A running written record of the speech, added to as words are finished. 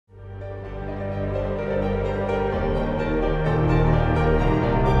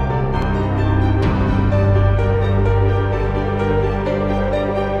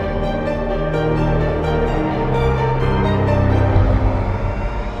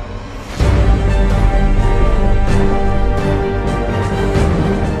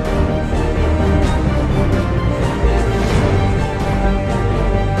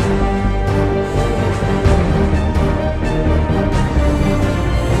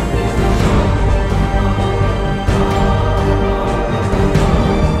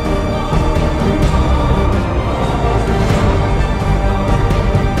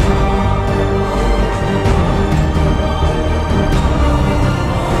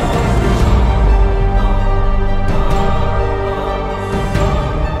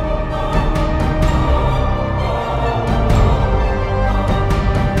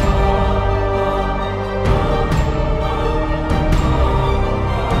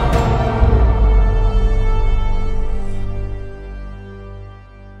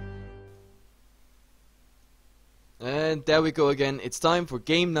there we go again. It's time for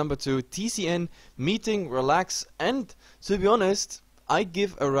game number 2. TCN meeting Relax, and to be honest, I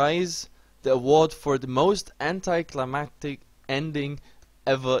give Arise the award for the most anticlimactic ending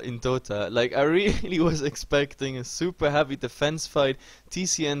ever in Dota. Like, I really was expecting a super heavy defense fight,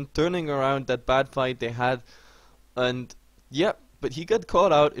 TCN turning around that bad fight they had, and yeah, but he got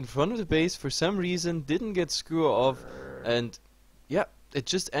caught out in front of the base for some reason, didn't get screw off, and yeah, it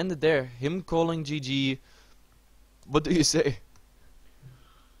just ended there. Him calling GG. What do you say?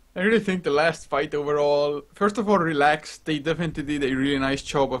 I really think the last fight overall, first of all, Relax, they definitely did a really nice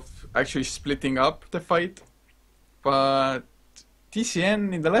job of actually splitting up the fight. But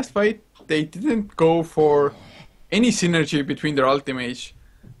TCN, in the last fight, they didn't go for any synergy between their ultimates.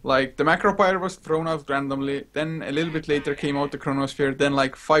 Like, the Macro Pyre was thrown out randomly, then a little bit later came out the Chronosphere, then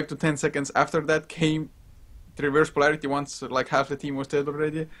like 5 to 10 seconds after that came the Reverse Polarity once like half the team was dead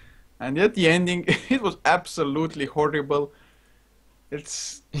already. And yet the ending, it was absolutely horrible.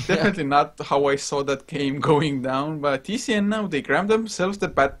 It's definitely not how I saw that game going down, but TCN now, they grabbed themselves the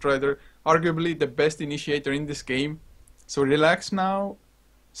Batrider, arguably the best initiator in this game. So Relax now,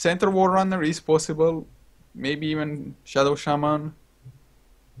 Center War Runner is possible, maybe even Shadow Shaman.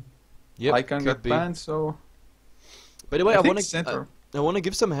 Yep, Lycan got banned, so... By the way, I want to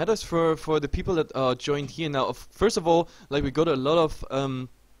give some headers for the people that joined here now. First of all, like, we got a lot of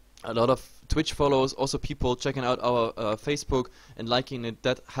Twitch follows, also people checking out our Facebook and liking it.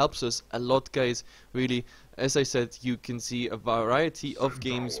 That helps us a lot, guys. Really, as I said, you can see a variety of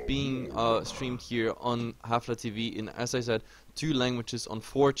games being streamed here on Heflatv in, as I said, 2 languages on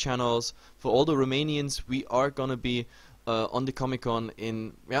 4 channels. For all the Romanians, we are gonna be on the Comic-Con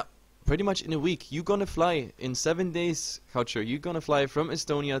in pretty much in a week. You're gonna fly in 7 days, Coucher. You're gonna fly from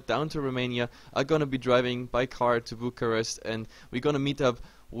Estonia down to Romania. I'm gonna be driving by car to Bucharest, and we're gonna meet up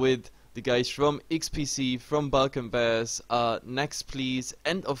with the guys from XPC, from Balkan Bears, Next Please,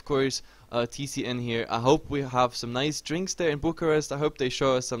 and of course TCN here. I hope we have some nice drinks there in Bucharest. I hope they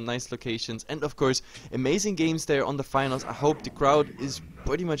show us some nice locations, and of course amazing games there on the finals. I hope the crowd is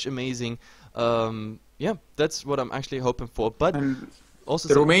pretty much amazing. Yeah, that's what I'm actually hoping for. But also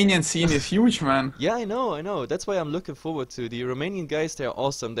the Romanian scene is huge, man. Yeah, I know. That's why I'm looking forward to the Romanian guys. They're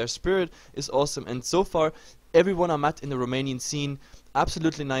awesome. Their spirit is awesome, and so far everyone I met in the Romanian scene,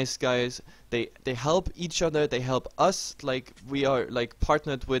 absolutely nice guys. They help each other, they help us. Like, we are like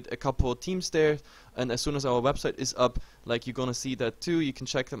partnered with a couple of teams there, and as soon as our website is up, like, you're gonna see that too. You can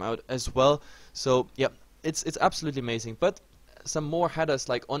check them out as well. So yeah, it's absolutely amazing. But some more headers,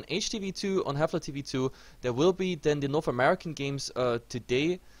 like on HTV2, on Heflatv2, there will be then the North American games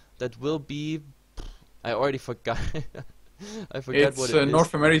today. That will be, I already forgot. I forget what it is. It's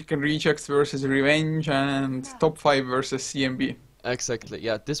North American Rejects versus Revenge and Top 5 versus CMB. Exactly,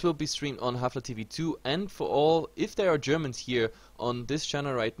 yeah. This will be streamed on Heflatv2, and for all, if there are Germans here on this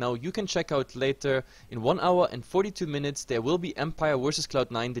channel right now, you can check out later in 1 hour and 42 minutes. There will be Empire versus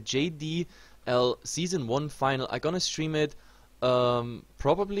Cloud9, the JDL Season 1 final. I'm gonna stream it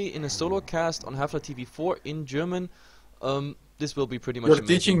probably in a solo cast on Heflatv4 in German. This will be pretty much You're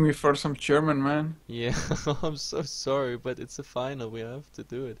teaching me for some German, man. Yeah, I'm so sorry, but it's a final, we have to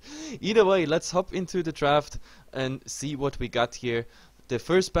do it. Either way, let's hop into the draft and see what we got here. The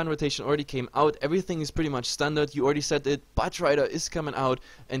first ban rotation already came out, everything is pretty much standard, you already said it. Batrider is coming out,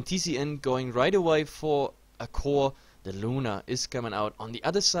 and TCN going right away for a core. The Luna is coming out. On the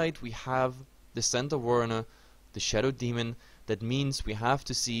other side, we have the Center Warner, the Shadow Demon. That means we have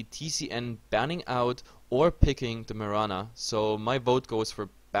to see TCN banning out or picking the Mirana. So my vote goes for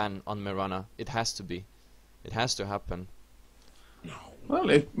ban on Mirana. It has to be. It has to happen. Well,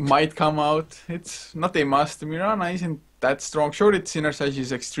 it might come out. It's not a must. Mirana isn't that strong. Sure, it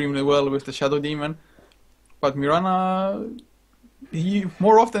synergizes extremely well with the Shadow Demon. But Mirana, he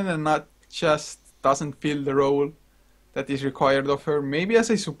more often than not just doesn't fill the role that is required of her. Maybe as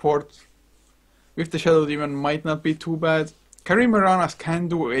a support with the Shadow Demon might not be too bad. Carry Miranas can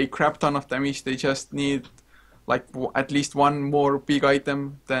do a crap ton of damage. They just need like at least one more big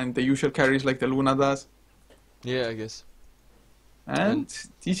item than the usual carries like the Luna does. Yeah, I guess. And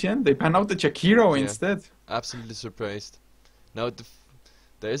TCN, they pan out the Jakiro instead. Absolutely surprised. Now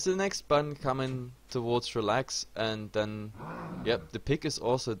there's the next ban coming towards Relax, and then the pick is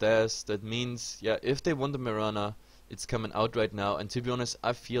also theirs. That means if they want the Mirana, it's coming out right now, and to be honest,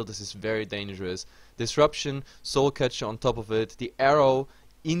 I feel this is very dangerous. Disruption, Soul Catcher on top of it, the arrow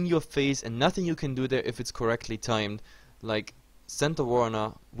in your face, and nothing you can do there if it's correctly timed. Like, Center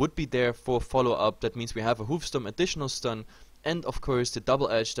Warner would be there for follow-up. That means we have a Hoofstorm additional stun, and of course the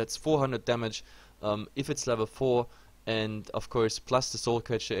double edge, that's 400 damage if it's level 4, and of course plus the soul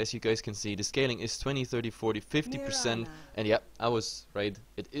catcher. As you guys can see, the scaling is 20, 30, 40, 50%, and yeah, I was right,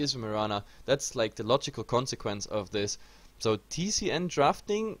 it is Mirana. That's like the logical consequence of this. So TCN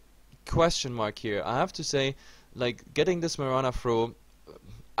drafting, question mark here. I have to say, like, getting this Mirana throw,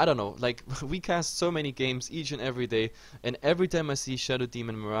 I don't know, like, we cast so many games each and every day, and every time I see Shadow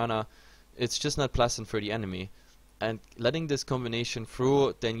Demon Mirana, it's just not pleasant for the enemy. And letting this combination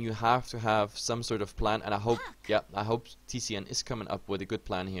through, then you have to have some sort of plan, and I hope, yeah, I hope TCN is coming up with a good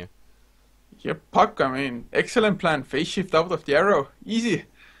plan here. Yeah, Puck, I mean, excellent plan. Phase shift out of the arrow, easy.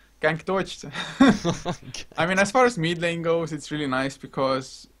 Gank dodged. I mean, as far as mid lane goes, it's really nice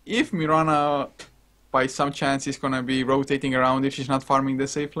because if Mirana, by some chance, is gonna be rotating around if she's not farming the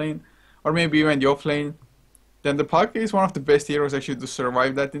safe lane, or maybe even the off lane, then the Puck is one of the best heroes actually to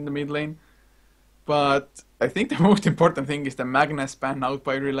survive that in the mid lane. But I think the most important thing is the Magna span out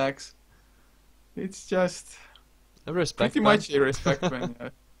by Relax. It's just a respect pretty much a respect ban. Yeah.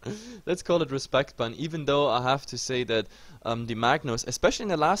 Let's call it respect ban, even though I have to say that the Magnus, especially in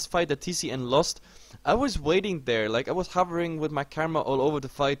the last fight that TCN lost, I was waiting there, like I was hovering with my camera all over the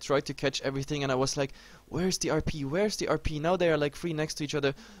fight, tried to catch everything, and I was like, where's the RP, where's the RP? Now they are like 3 next to each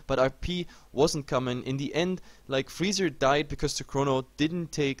other, but RP wasn't coming. In the end, like Freezer died because the Chrono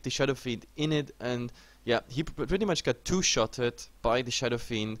didn't take the Shadow Fiend in it, and yeah, he pretty much got 2-shotted by the Shadow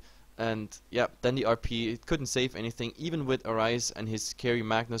Fiend. And yeah, then the RP, it couldn't save anything, even with Arise and his carry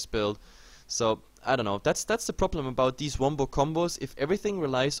Magnus build. So, I don't know, that's the problem about these wombo combos. If everything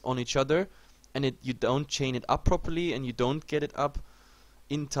relies on each other, and you don't chain it up properly, and you don't get it up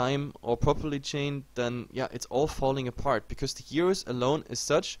in time or properly chained, then yeah, it's all falling apart. Because the heroes alone as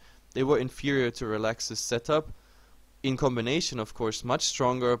such, they were inferior to Relax's setup. In combination, of course, much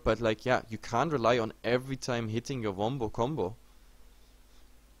stronger, but like, yeah, you can't rely on every time hitting your wombo combo.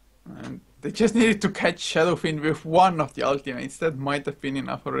 And they just needed to catch Shadow Fiend with one of the ultimates. That might have been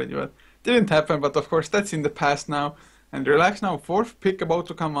enough already, but didn't happen. But of course, that's in the past now. And Relax now, 4th pick about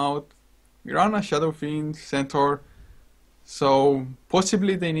to come out. Mirana, Shadow Fiend, Centaur. So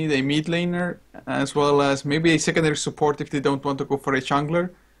possibly they need a mid laner, as well as maybe a secondary support if they don't want to go for a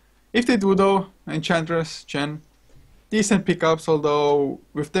jungler. If they do though, Enchantress, Chen, decent pickups, although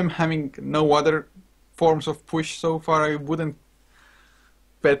with them having no other forms of push so far, I wouldn't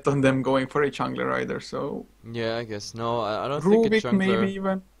bet on them going for a jungler either, so... Yeah, I guess. No, I don't Rubik think a jungler... maybe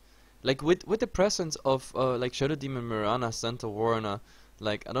even. Like, with the presence of, like, Shadow Demon, Mirana, Santa Warner,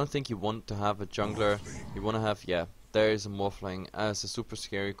 like, I don't think you want to have a jungler. You want to have, yeah, there is a Morphling as a super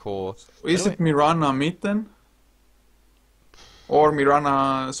scary core. Is it Mirana mid then? Or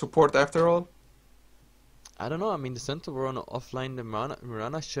Mirana support after all? I don't know, I mean, the Santa Warner offline, the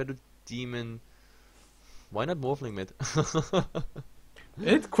Mirana Shadow Demon... Why not Morphling mid?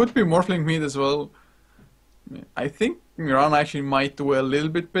 It could be Morphling mid as well. I think Mirana actually might do a little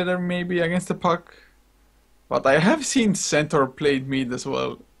bit better maybe against the Puck. But I have seen Centaur played mid as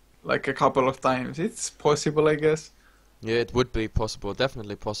well, like a couple of times. It's possible, I guess. Yeah, it would be possible,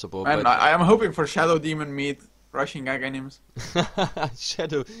 definitely possible. And I am hoping for Shadow Demon mid, rushing Aghanims.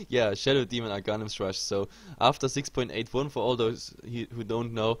 Shadow Demon Aghanims rush. So after 6.81, for all those who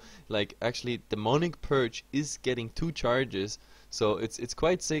don't know, like actually Demonic Purge is getting 2 charges. So it's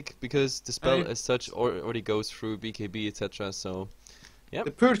quite sick because the spell as such already goes through BKB, etc. So yeah.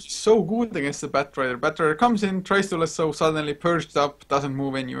 The Purge is so good against the Batrider. Batrider comes in, tries to lasso, suddenly purged up, doesn't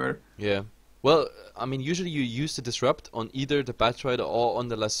move anywhere. Yeah. Well, I mean, usually you use the Disrupt on either the Batrider or on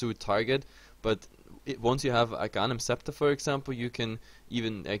the lasso target, but once you have a Aghanim Scepter, for example, you can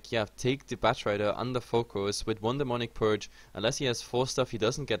even take the Batrider under focus with 1 Demonic Purge. Unless he has 4 stuff, he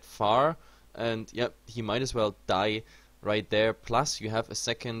doesn't get far, and yeah, he might as well die right there. Plus you have a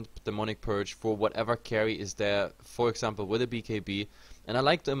second Demonic Purge for whatever carry is there, for example with a BKB. And I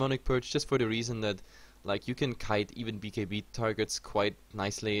like the Demonic Purge just for the reason that like you can kite even BKB targets quite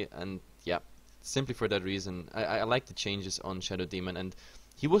nicely, and yeah, simply for that reason I like the changes on Shadow Demon. And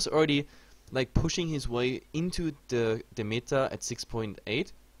he was already like pushing his way into the meta at 6.8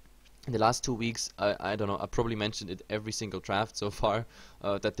 in the last 2 weeks. I don't know, I probably mentioned it every single draft so far,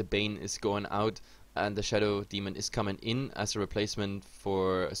 that the Bane is going out and the Shadow Demon is coming in as a replacement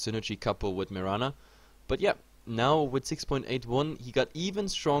for a synergy couple with Mirana. But yeah, now with 6.81 he got even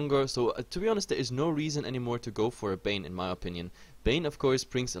stronger, so to be honest there is no reason anymore to go for a Bane in my opinion. Bane of course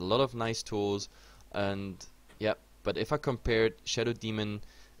brings a lot of nice tools, and yeah, but if I compared, Shadow Demon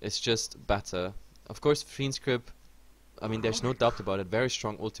is just better. Of course Fiend's Grip, I mean there's no doubt about it, very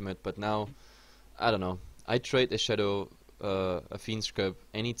strong ultimate, but now, I don't know, I trade a Fiend's Grip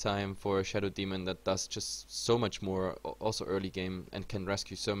anytime for a Shadow Demon that does just so much more, also early game, and can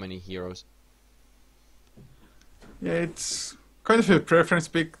rescue so many heroes. Yeah, it's kind of a preference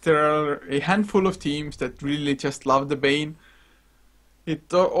pick. There are a handful of teams that really just love the Bane.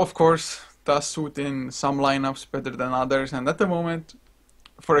 It, of course, does suit in some lineups better than others, and at the moment,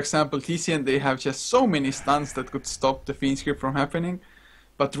 for example, TCN, they have just so many stuns that could stop the Fiend Script from happening.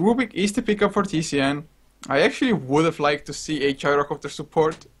 But Rubik is the pickup for TCN. I actually would have liked to see a Gyrocopter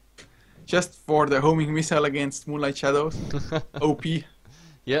support just for the homing missile against Moonlight Shadows. OP.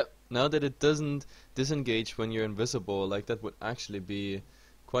 Yep, now that it doesn't disengage when you're invisible, like that would actually be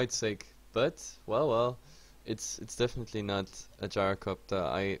quite sick. But, well, it's definitely not a gyrocopter.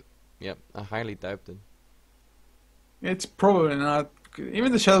 I highly doubt it. It's probably not.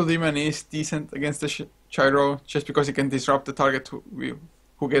 Even the Shadow Demon is decent against the Gyro, just because it can disrupt the target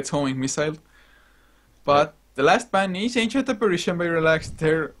who gets homing missile. But the last ban is Ancient Apparition by Relax.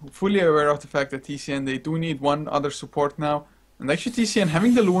 They're fully aware of the fact that TCN, they do need one other support now. And actually TCN,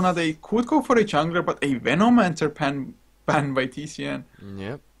 having the Luna, they could go for a jungler, but a Venomancer banned by TCN.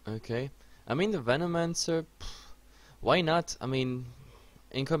 Yep, okay. I mean, the Venomancer, why not? I mean,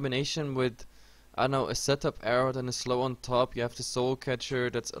 in combination with, I don't know, a setup arrow, then a slow on top, you have the Soul Catcher,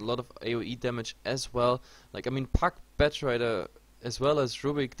 that's a lot of AoE damage as well. Like, I mean, Puck, Batrider, as well as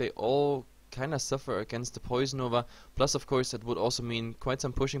Rubik, they all kind of suffer against the Poison Nova. Plus, of course, that would also mean quite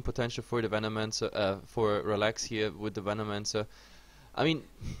some pushing potential for the Venomancer, for Relax here with the Venomancer. I mean,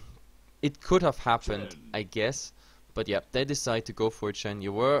 it could have happened, I guess. But yeah, they decide to go for Chen.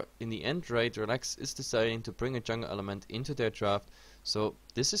 You were, in the end, right, Relax is deciding to bring a jungle element into their draft. So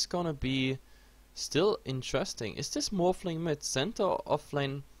this is gonna be still interesting. Is this Morphling mid? Center or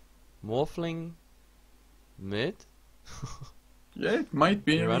offlane? Morphling mid? Yeah, it might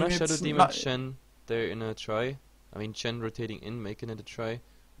be. Mirana, I mean, Shadow Demon, Chen, they're in a try. I mean, Chen rotating in, making it a try.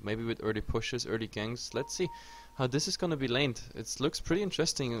 Maybe with early pushes, early ganks. Let's see how this is gonna be laned. It looks pretty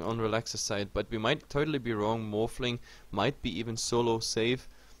interesting on Relax's side, but we might totally be wrong. Morphling might be even solo safe.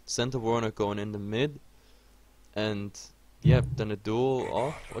 Center Warner going in the mid. And yeah, then a duel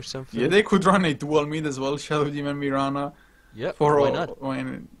off or something. Yeah, they could run a dual mid as well, Shadow Demon Mirana. Yeah, why not?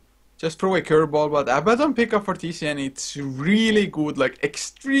 Just throw a curveball, but Abaddon pickup for TCN, it's really good, like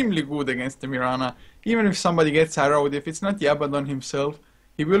extremely good against the Mirana. Even if somebody gets arrowed, if it's not the Abaddon himself,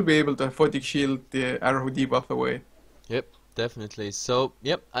 he will be able to Aphotic Shield the arrow debuff away. Yep, definitely. So,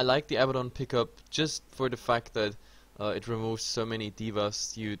 yep, I like the Abaddon pickup just for the fact that it removes so many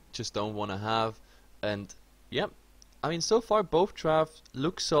debuffs you just don't want to have. And, yep, I mean, so far both drafts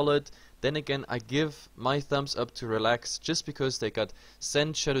look solid. Then again, I give my thumbs up to Relax just because they got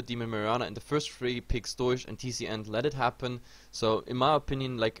Send, Shadow Demon, Mirana in the first 3 picks, Dorsch and TCN let it happen. So, in my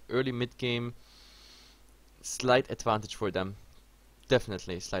opinion, like early mid game, slight advantage for them.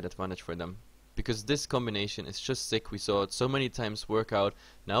 Definitely slight advantage for them. Because this combination is just sick. We saw it so many times work out.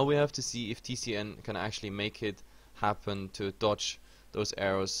 Now we have to see if TCN can actually make it happen to dodge those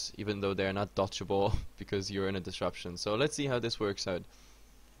arrows, even though they're not dodgeable because you're in a disruption. So let's see how this works out.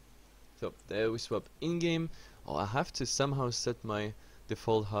 So there we swap in-game. Oh, I have to somehow set my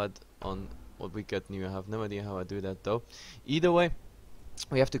default HUD on what we get new. I have no idea how I do that though. Either way,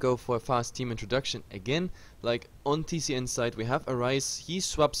 we have to go for a fast team introduction again. Like on TCN side, we have Arise. He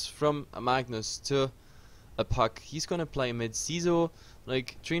swaps from a Magnus to a Puck. He's gonna play mid. Ciso,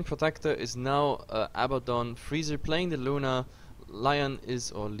 like Dream Protector, is now Abaddon. Freezer playing the Luna. Leon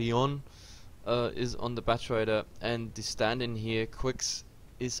is on the Batrider, and the stand-in here, Quicks,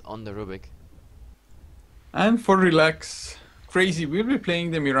 is on the Rubik. And for Relax, Crazy will be playing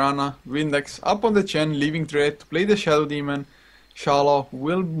the Mirana. Windex up on the Chen, leaving Dread to play the Shadow Demon. Shala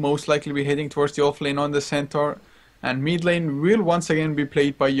will most likely be heading towards the offlane on the Centaur. And mid lane will once again be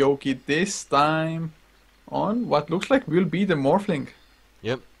played by Yoki, this time on what looks like will be the Morphling.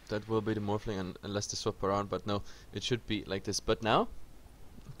 Yep, that will be the Morphling unless they swap around, but no, it should be like this. But now,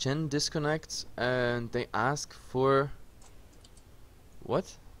 Chen disconnects and they ask for...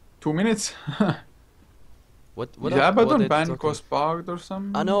 What? 2 minutes. What yeah, Abaddon ban was bugged or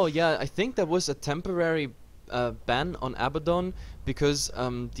something? I know, yeah, I think there was a temporary ban on Abaddon because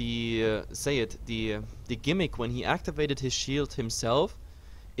the gimmick when he activated his shield himself,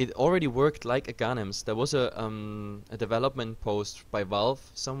 it already worked like Aghanims. There was a development post by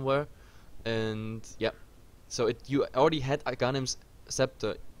Valve somewhere, and yeah, so you already had Aghanim's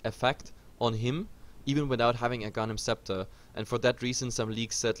scepter effect on him even without having Aghanim scepter, and for that reason some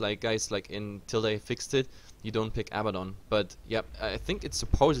leaks said like, guys, like until they fixed it, you don't pick Abaddon. But yeah, I think it's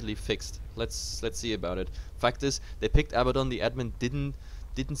supposedly fixed. Let's see about it. Fact is, they picked Abaddon. The admin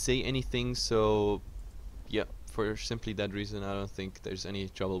didn't say anything. So yeah, for simply that reason, I don't think there's any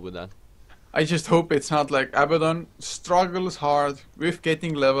trouble with that. I just hope it's not like Abaddon struggles hard with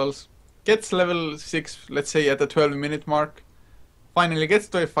getting levels, gets level 6, let's say at the 12-minute mark, finally gets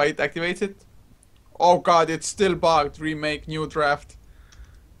to a fight, activates it. Oh god, it's still bugged. Remake, new draft.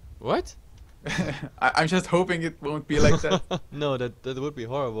 What? I'm just hoping it won't be like that. No, that would be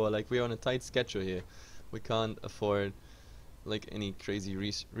horrible. Like, we're on a tight schedule here. We can't afford like any crazy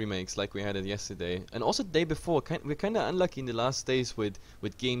remakes like we had it yesterday. And also the day before, we're kind of unlucky in the last days with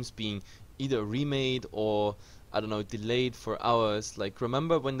games being either remade or, I don't know, delayed for hours. Like,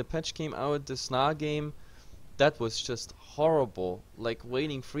 remember when the patch came out, the SNA game? That was just horrible. Like,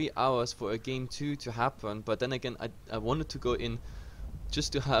 waiting 3 hours for a game 2 to happen. But then again, I wanted to go in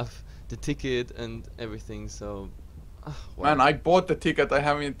just to have the ticket and everything, so... wow. Man, I bought the ticket. I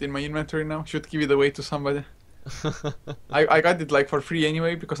have it in my inventory now. Should give it away to somebody. I got it like for free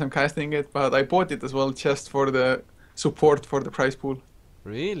anyway because I'm casting it, but I bought it as well just for the support for the prize pool.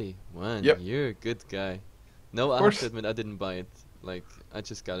 Really? Man, yep. You're a good guy. No, I have to admit I didn't buy it. Like, I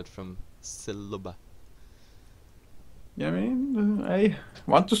just got it from Siluba. Yeah, I mean, I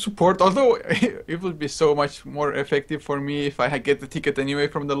want to support, although it would be so much more effective for me if I get the ticket anyway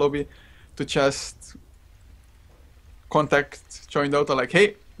from the lobby to just contact joinDOTA like,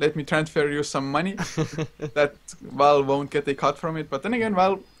 hey, let me transfer you some money. That Valve won't get a cut from it. But then again,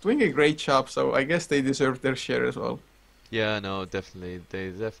 Valve doing a great job, so I guess they deserve their share as well. Yeah, no, definitely. They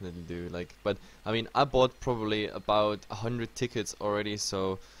definitely do. Like, but I mean, I bought probably about 100 tickets already,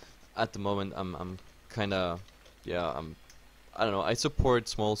 so at the moment I'm kind of, yeah, I don't know, I support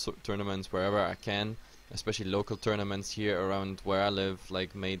small tournaments wherever I can, especially local tournaments here around where I live,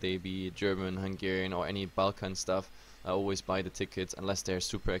 like may they be German, Hungarian, or any Balkan stuff. I always buy the tickets unless they're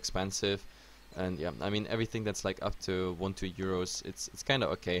super expensive. And yeah, I mean, everything that's like up to 1-2 euros, it's kind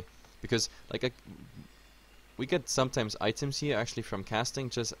of okay, because like we get sometimes items here actually from casting,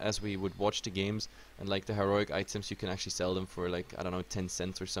 just as we would watch the games, and like the heroic items you can actually sell them for like, I don't know, 10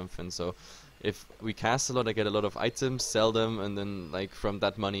 cents or something. So if we cast a lot, I get a lot of items, sell them, and then like from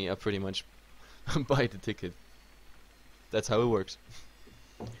that money I pretty much buy the ticket. That's how it works.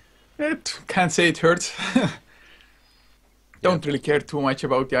 Can't say it hurts. Don't really care too much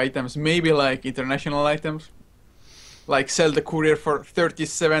about the items. Maybe like international items, like sell the courier for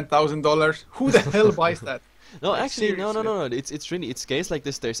 $37,000. Who the hell buys that? No, like, actually, seriously. no. It's really, it's case like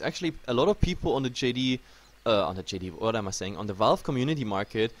this. There's actually a lot of people on the what am I saying? On the Valve community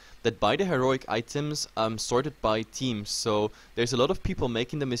market that buy the heroic items sorted by teams. So there's a lot of people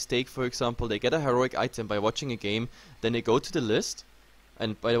making the mistake. For example, they get a heroic item by watching a game, then they go to the list.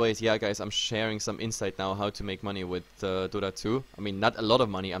 And by the way, yeah, guys, I'm sharing some insight now how to make money with Dota 2. I mean, not a lot of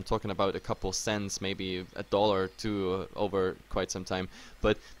money. I'm talking about a couple cents, maybe $1 or $2 over quite some time.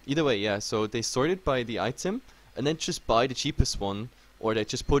 But either way, yeah. So they sort it by the item, and then just buy the cheapest one, or they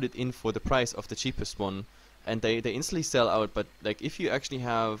just put it in for the price of the cheapest one, and they instantly sell out. But like, if you actually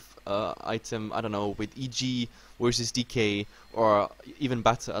have item, I don't know, with EG versus DK, or even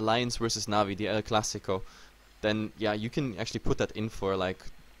better, Alliance versus Navi, the El Clasico, then yeah, you can actually put that in for like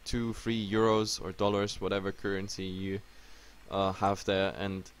 2-3 euros or dollars, whatever currency you have there,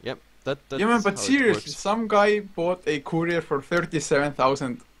 and yep, that's yeah, man, but seriously, some guy bought a courier for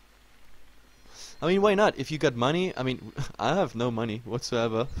 37,000. I mean, why not? If you got money, I mean, I have no money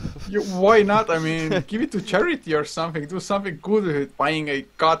whatsoever. Why not? I mean, give it to charity or something. Do something good with it. Buying a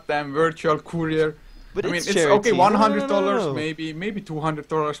goddamn virtual courier. But I mean, it's charity. okay, $100 No. maybe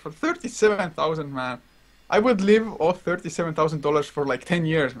 $200, for 37,000, man. I would live off $37,000 for like 10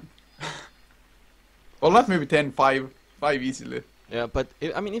 years, man. Well, not maybe 10, 5 easily. Yeah, but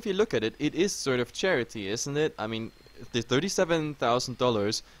I mean, if you look at it, it is sort of charity, isn't it? I mean, the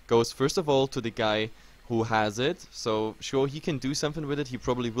 $37,000 goes first of all to the guy who has it. So sure, he can do something with it. He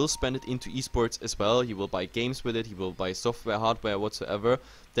probably will spend it into esports as well. He will buy games with it. He will buy software, hardware, whatsoever.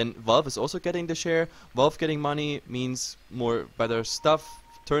 Then Valve is also getting the share. Valve getting money means more better stuff,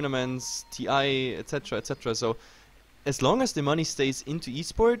 tournaments, TI, etc., etc. So as long as the money stays into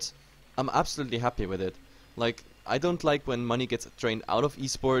esports, I'm absolutely happy with it. Like, I don't like when money gets drained out of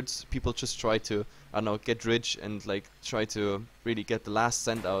esports. People just try to, I don't know, get rich and like try to really get the last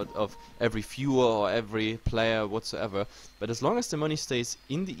cent out of every viewer or every player whatsoever. But as long as the money stays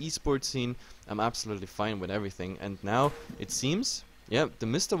in the esports scene, I'm absolutely fine with everything. And now it seems, yeah, the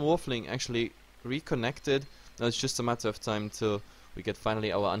Mr. Morphling actually reconnected. Now it's just a matter of time till we get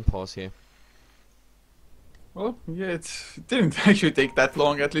finally our unpause here. Well, yeah, it didn't actually take that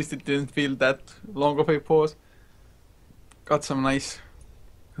long. At least it didn't feel that long of a pause. Got some nice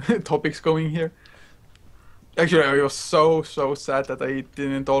topics going here. Actually, I was so sad that I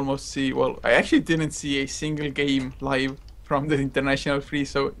didn't almost see... Well, I actually didn't see a single game live from the international 3,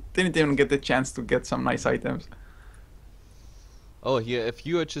 so didn't even get the chance to get some nice items. Oh, here a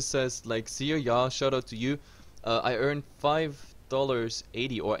viewer just says like, Seer, yeah, shout out to you. I earned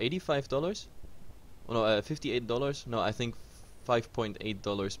 $5.80 or $85. Oh, no, $58. No, I think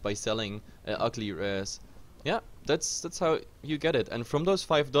 $5.8 by selling ugly rares. Yeah, that's how you get it. And from those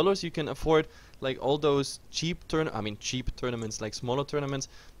 $5, you can afford like all those cheap tournaments, like smaller tournaments.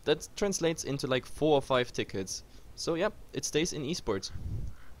 That translates into like 4 or 5 tickets. So yeah, it stays in esports.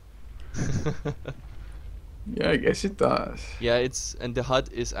 Yeah, I guess it does. Yeah, and the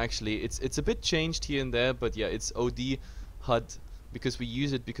HUD is actually it's a bit changed here and there, but yeah, it's OD HUD because we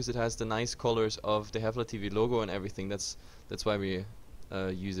use it because it has the nice colors of the Heflatv logo and everything. That's why we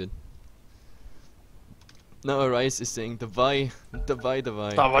use it. Now Arise is saying Davai. Davai,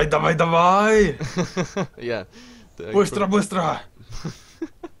 davai. Yeah. Bystra.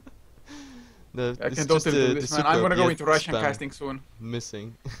 I can totally do this, man. I'm gonna go into Russian casting soon.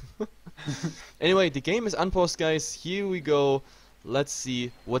 Missing. Anyway, the game is unpaused, guys. Here we go. Let's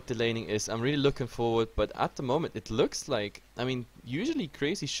see what the laning is. I'm really looking forward, but at the moment it looks like, I mean, usually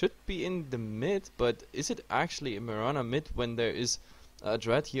Crazy should be in the mid, but is it actually a Mirana mid when there is a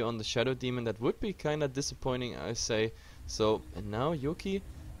Dread here on the Shadow Demon? That would be kind of disappointing, I say. So, and now Yoki,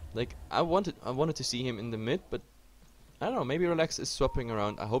 like I wanted to see him in the mid, but I don't know, maybe Relax is swapping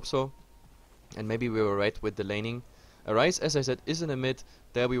around. I hope so. And maybe we were right with the laning. Arise, as I said, is in the mid.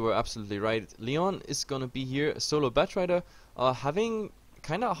 There we were absolutely right. Leon is gonna be here, a solo Batrider, having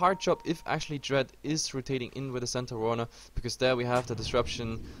kind of a hard job if actually Dread is rotating in with the Center Warner, because there we have the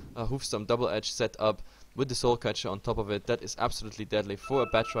Disruption, Hoofstorm double edge set up with the Soul Catcher on top of it. That is absolutely deadly for a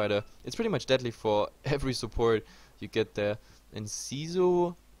Batrider. It's pretty much deadly for every support you get there. And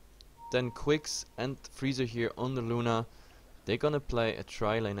Sisu, then Quicks and Freezer here on the Luna. They're gonna play a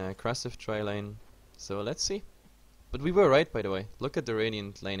tri-lane, an aggressive tri-lane. So let's see. But we were right, by the way. Look at the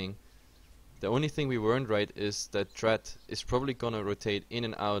Radiant laning. The only thing we weren't right is that Dread is probably gonna rotate in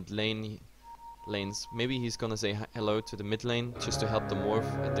and out lanes. Maybe he's gonna say hello to the mid lane just to help the morph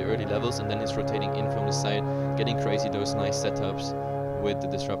at the early levels, and then he's rotating in from the side, getting Crazy those nice setups with the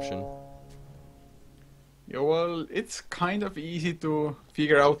Disruption. Yeah, well, it's kind of easy to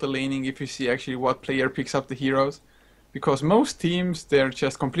figure out the laning if you see actually what player picks up the heroes. Because most teams, they're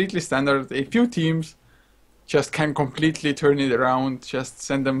just completely standard. A few teams just can completely turn it around, just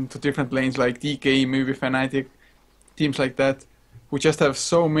send them to different lanes like DK, maybe Fnatic, teams like that, who just have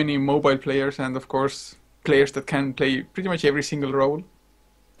so many mobile players and of course players that can play pretty much every single role.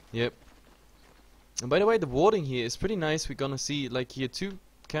 Yep. And by the way, the warding here is pretty nice. We're gonna see like here 2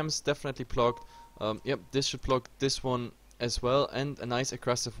 camps definitely blocked. Yep, this should block this one as well, and a nice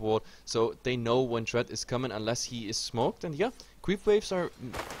aggressive ward, so they know when Dread is coming unless he is smoked. And yeah, creep waves are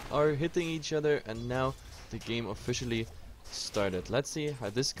hitting each other, and now the game officially started. Let's see how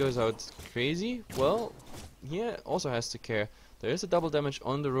this goes out. Crazy, well, yeah, also has to care. There is a double damage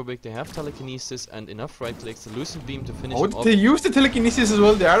on the Rubik. They have telekinesis and enough right clicks, the Lucent Beam to finish him off. They used the telekinesis as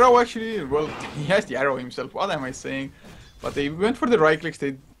well. The arrow actually, well, he has the arrow himself. What am I saying? But they went for the right clicks.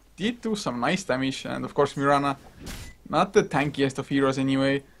 They did do some nice damage, and of course Mirana, not the tankiest of heroes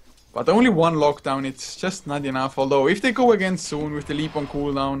anyway, but only 1 lockdown, it's just not enough. Although if they go again soon with the leap on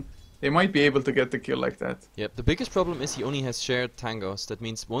cooldown, they might be able to get the kill like that. Yep, the biggest problem is he only has shared tangos. That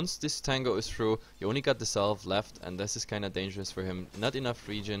means once this tango is through, he only got the salve left, and this is kind of dangerous for him. Not enough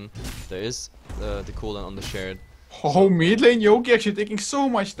regen, there is the cooldown on the shared. Oh, mid lane Yogi actually taking so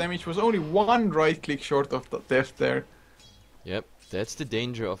much damage, was only 1 right click short of the death there. Yep, that's the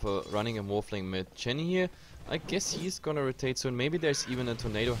danger of running a Morphling mid. Jenny here, I guess he's gonna rotate soon. Maybe there's even a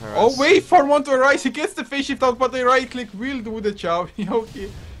tornado harass. Oh, wait for one to Arise. He gets the phase shift out, but the right click will do the job. Yoki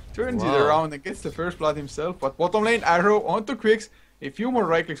turns it around and gets the first blood himself. But bottom lane arrow onto Quicks. A few more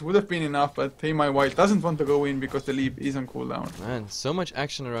right clicks would have been enough, but Hey My Wild doesn't want to go in because the leap is on cooldown. Man, so much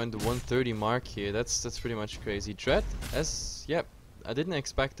action around the 130 mark here. That's pretty much crazy. Dread, yep, I didn't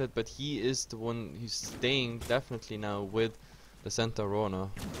expect that, but he is the one who's staying definitely now with the Santa Rona,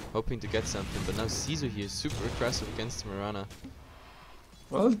 hoping to get something. But now Sisu here is super aggressive against Mirana.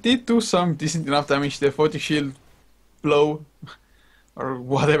 Well, did do some decent enough damage. The 40 shield blow, or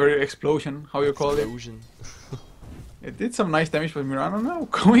whatever explosion, how you call it. It did some nice damage, but Mirana now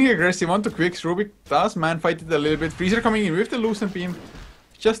going aggressive onto Quicks. Rubik does man fight it a little bit. Freezer coming in with the Lucent Beam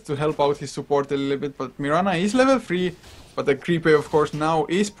just to help out his support a little bit. But Mirana is level 3, but the creep wave of course now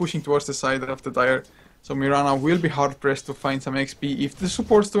is pushing towards the side of the Dire. So Mirana will be hard pressed to find some XP if the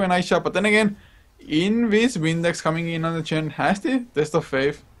supports do a nice job. But then again, Invis Windex coming in on the Chen has the Test of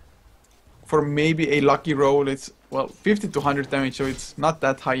Faith for maybe a lucky roll. It's, well, 50 to 100 damage, so it's not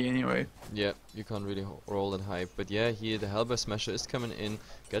that high anyway. Yeah, you can't really roll that high. But yeah, here the Hellbear Smasher is coming in,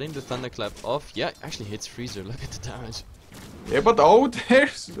 getting the Thunderclap off. Yeah, actually hits Freezer. Look at the damage. Yeah, but oh,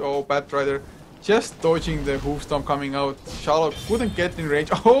 there's... Oh, Batrider just dodging the Hoofstomp coming out. Charlotte couldn't get in range.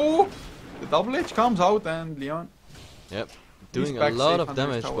 Oh! The double edge comes out and Leon... Yep. Doing a lot of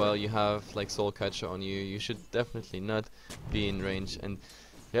damage while you have like Soul Catcher on you. You should definitely not be in range. And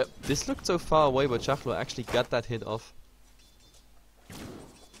yep, this looked so far away, but Chachlo actually got that hit off.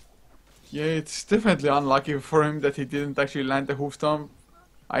 Yeah, it's definitely unlucky for him that he didn't actually land the Hoofstomp.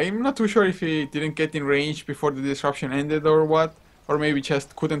 I'm not too sure if he didn't get in range before the disruption ended or what. Or maybe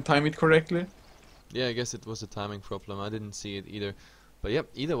just couldn't time it correctly. Yeah, I guess it was a timing problem. I didn't see it either. But yep,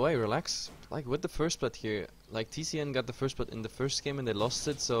 either way, Relax. Like with the first blood here, like TCN got the first blood in the first game and they lost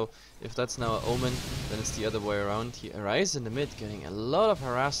it. So if that's now an omen, then it's the other way around. He Arise in the mid, getting a lot of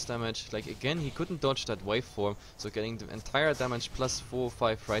harass damage. Like again, he couldn't dodge that waveform, so getting the entire damage plus 4 or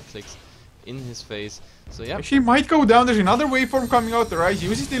 5 right clicks in his face. So yeah, actually might go down. There's another waveform coming out. The Rise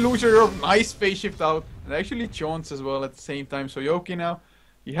uses the illusion of nice phase shift out, and actually Jones as well at the same time. So Yoki now,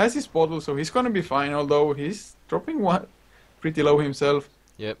 he has his bottle, so he's gonna be fine. Although he's dropping one pretty low himself.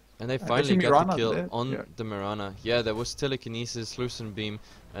 Yep, and they finally got the kill on the Mirana. Yeah, there was telekinesis, Lucent Beam,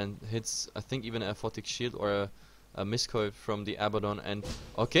 and hits, I think, even a Aphotic Shield or a miscoil from the Abaddon. And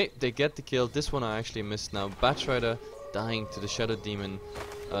okay, they get the kill. This one I actually missed now. Batrider dying to the Shadow Demon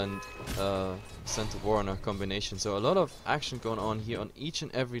and Center Warner combination. So a lot of action going on here on each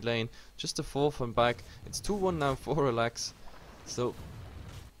and every lane. Just a fall from back. It's 2-1 now for Relax. So,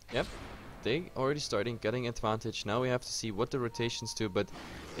 yep. They already starting getting advantage. Now we have to see what the rotations do, but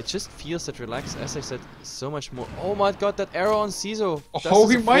it just feels that Relax, as I said, so much more. Oh my god, that arrow on Ciso! Oh,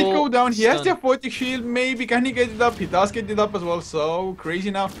 he might go down. He has the Aphotic Shield. Maybe can he get it up? He does get it up as well. So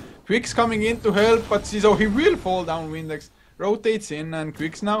crazy now. Quicks coming in to help, but Ciso, he will fall down. Windex rotates in, and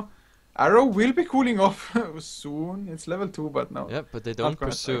Quicks now. Arrow will be cooling off soon. It's level 2, but no. Yeah, but they don't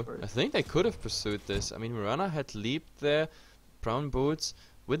pursue. I think they could have pursued this. I mean, Mirana had leaped there, brown boots.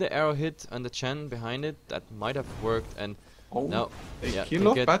 With the arrow hit and the Chen behind it, that might have worked. And now they kill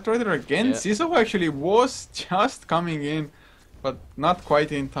off Batrider again. Yeah. Ciso actually was just coming in, but not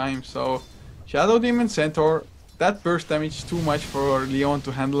quite in time. So Shadow Demon Centaur, that burst damage is too much for Leon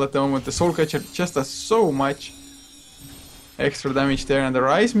to handle at the moment. The Soul Catcher just does so much extra damage there, and the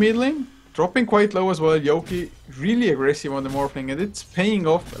Rise middling dropping quite low as well. Yoki really aggressive on the Morphling, and it's paying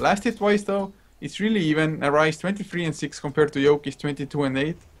off. Last hit wise though, it's really even. Arise 23 and 6 compared to Yoki's 22 and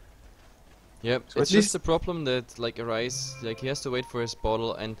 8. Yep, so it's just the problem that like Arise, like he has to wait for his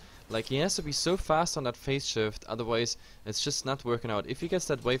bottle, and like he has to be so fast on that phase shift, otherwise it's just not working out. If he gets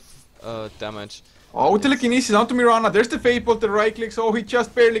that wave damage. Oh, telekinesis onto Mirana. There's the Fate Bolt, the right clicks. Oh, he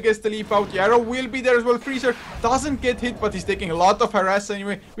just barely gets the leap out. The arrow will be there as well. Freezer doesn't get hit, but he's taking a lot of harass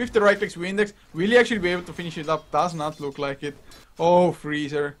anyway. With the right clicks, Windex will he actually be able to finish it up? Does not look like it. Oh,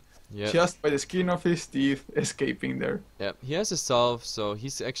 Freezer. Yep. Just by the skin of his teeth, escaping there. Yeah, he has a salve, so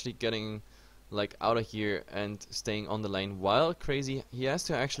he's actually getting like out of here and staying on the lane. While Crazy, he has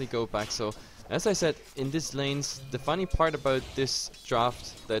to actually go back. So as I said, in these lanes, the funny part about this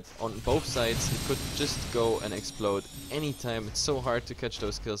draft that on both sides he could just go and explode anytime. It's so hard to catch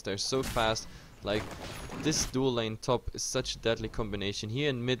those kills. They're so fast. Like this dual lane top is such a deadly combination. Here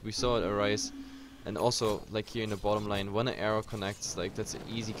in mid we saw it arise. And also, like here in the bottom line, when an arrow connects, like that's an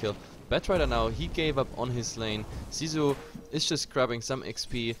easy kill. Batrider now, he gave up on his lane. Ciso is just grabbing some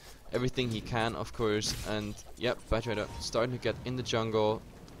XP, everything he can, of course. And yep, Batrider starting to get in the jungle.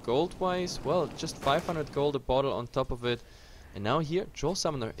 Gold-wise, well, just 500 gold a bottle on top of it. And now here, Troll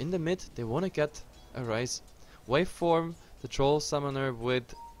Summoner in the mid, they want to get a rise. Waveform, the Troll Summoner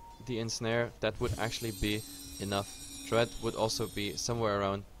with the Ensnare, that would actually be enough. Dread would also be somewhere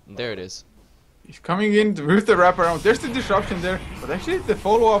around, and there it is. He's coming in with the wraparound. There's the disruption there, but actually the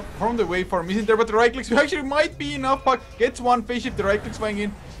follow-up from the waveform isn't there. But the right clicks actually might be enough. Puck gets one phase shift. The right clicks flying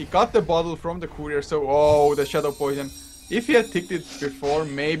in. He got the bottle from the courier. So oh, the Shadow Poison. If he had ticked it before,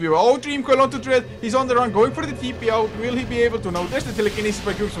 maybe. Oh, Dream Coil onto Dread. He's on the run, going for the TP out. Will he be able to? No. There's the telekinesis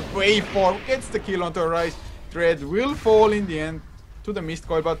by Cubes. Waveform gets the kill onto Arise. Dread will fall in the end to the Mist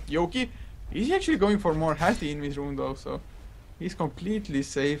Coil, but Yoki is actually going for more. Has the Invis rune though, so he's completely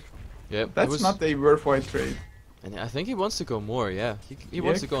safe. Yeah, that's not a worthwhile trade. And I think he wants to go more, yeah. He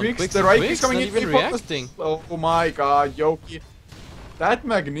wants to go on quick. The right is coming in, even reacting. Oh my god, Yoki. That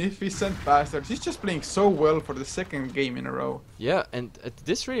magnificent bastard. He's just playing so well for the second game in a row. Yeah, and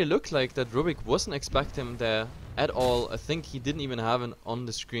this really looked like that Rubik wasn't expecting him there at all. I think he didn't even have him on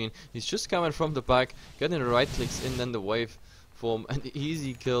the screen. He's just coming from the back, getting the right clicks in, then the wave form, and the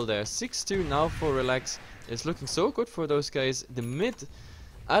easy kill there. 6-2 now for Relax. It's looking so good for those guys. The mid,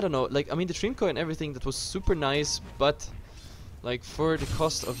 I don't know, like, I mean, the Dreamcoin and everything, that was super nice, but like for the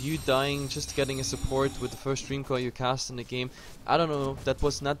cost of you dying, just getting a support with the first Dream Coil you cast in the game. I don't know, that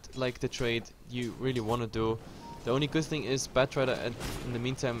was not like the trade you really want to do. The only good thing is Batrider in the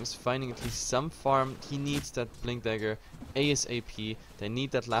meantime is finding at least some farm. He needs that Blink Dagger ASAP. They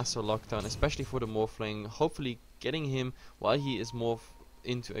need that Lasso Lockdown, especially for the Morphling. Hopefully getting him while he is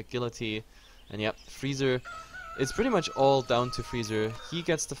into agility. And yeah, Freezer, it's pretty much all down to Freezer. He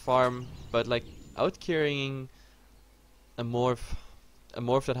gets the farm, but like out carrying a morph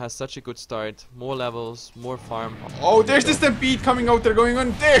that has such a good start, more levels, more farm. Oh, there's the Stampede coming out there going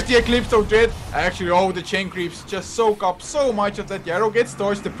on. There's the Eclipse of Dread. Actually, oh, the chain creeps just soak up so much of that. Yarrow gets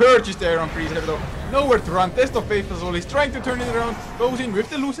dodged. The Purge is there on Freezer though. Nowhere to run. Test of Faith as well. He's trying to turn it around. Goes in with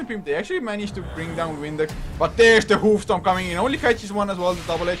the Lucent Beam. They actually managed to bring down Windex. But there's the Hoofstomp coming in. Only catches one as well, the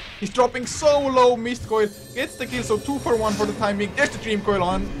Double Edge. He's dropping so low. Mist Coil gets the kill. So 2 for 1 for the time being. There's the Dream Coil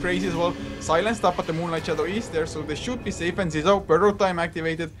on Crazy as well. Silenced up, but the Moonlight Shadow is there. So they should be safe. And Zizou, Burrow Time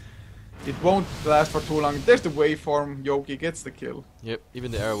activated. It won't last for too long. There's the waveform. Yoki gets the kill. Yep,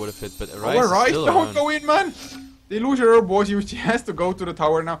 even the arrow would have hit, but Arise Arise, don't go in, man! The Illusionary boss, he has to go to the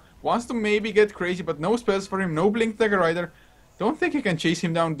tower now. Wants to maybe get Crazy, but no spells for him. No Blink Dagger either. Don't think he can chase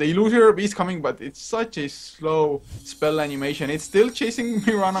him down. The Illusionary is coming, but it's such a slow spell animation. It's still chasing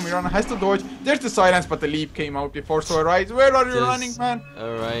Mirana. Mirana has to dodge. There's the silence, but the leap came out before. So Arise, where are you running, man?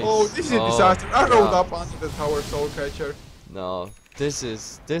 Arise. Oh, this is a disaster. I rode up onto the tower, Soul Catcher. No. This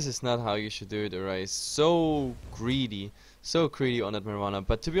is not how you should do it, Arise. So greedy on that Mirana.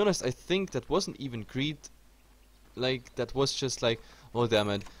 But to be honest, I think that wasn't even greed. Like, that was just like, oh damn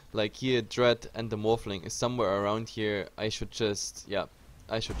it, like here Dread and the Morphling is somewhere around here. I should just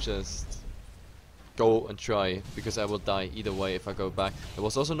go and try, because I will die either way if I go back. There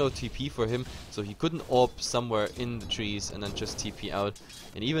was also no TP for him, so he couldn't AWP somewhere in the trees and then just TP out.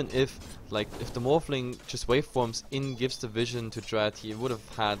 And even if the Morphling just waveforms in, gives the vision to Dread, he would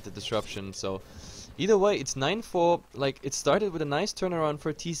have had the disruption. So either way, it's 9-4. Like, it started with a nice turnaround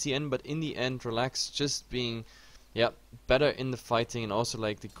for TCN, but in the end, Relax just being better in the fighting, and also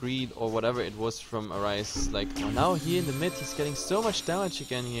like the greed or whatever it was from Arise. Like, now here in the mid, he's getting so much damage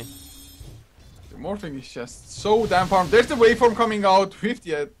again here. The Morphling is just so damn farmed. There's the waveform coming out.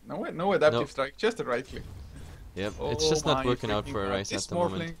 50. No adaptive strike, just a right click. Yep, it's just not working out for Arise at the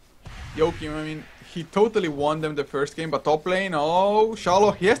moment. Yoki, I mean, he totally won them the first game, but top lane, oh,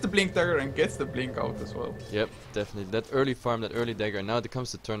 Shallow, he has the Blink Dagger and gets the Blink out as well. Yep, definitely. That early farm, that early dagger, now there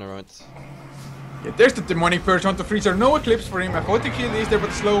comes the turnaround. Yeah, there's the Demonic Purge onto Freezer. No Eclipse for him. Aphotic Shield is there,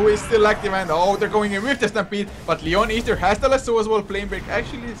 but Slow is still active. And oh, they're going in with the Stampede. But Leon Easter has the lasso as well. Flame Break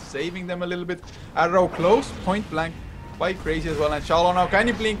actually saving them a little bit. Arrow close, point blank by Crazy as well. And Shallow now, can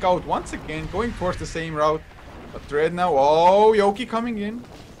he blink out once again? Going towards the same route. But Dread now, oh, Yoki coming in.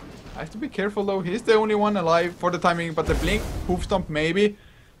 Has to be careful though. He's the only one alive for the timing. But the blink, hoof stomp maybe.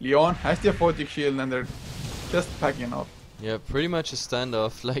 Leon has the Aphotic Shield and they're just packing up. Yeah, pretty much a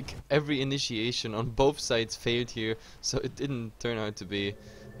standoff. Like, every initiation on both sides failed here, so it didn't turn out to be,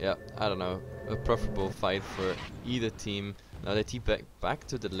 yeah, I don't know, a preferable fight for either team. Now they tee back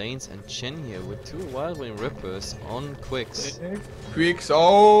to the lanes, and Chen here with 2 Wild Wing Rippers on Quicks. Quicks,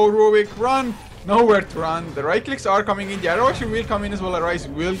 oh, Rubik, run! Nowhere to run. The right clicks are coming in. The arrow actually will come in as well. Arise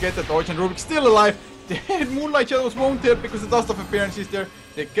will get the dodge, and Rubik still alive. The Moonlight Shadows won't help because the Dust of Appearance is there.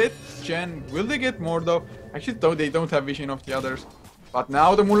 They get Chen. Will they get more though? Actually, though, they don't have vision of the others. But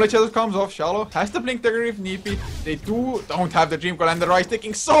now the Moonlight Shadows comes off. Shallow has the Blink Dagger if need be. They don't have the Dream Coil, and the Rise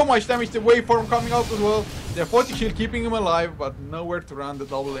taking so much damage. The waveform coming out as well. The Aphotic Shield keeping him alive, but nowhere to run the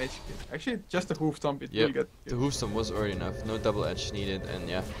double edge. Actually, just a hoof stomp. It will get. The hoof stomp was already enough. No double edge needed, and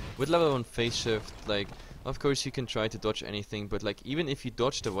yeah, with level 1 phase shift, like, of course you can try to dodge anything, but like, even if you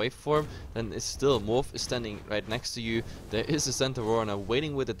dodge the waveform, then it's still Morph is standing right next to you. There is a Centaur now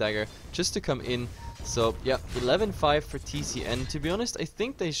waiting with the dagger just to come in. So yeah, 11-5 for TCN. To be honest, I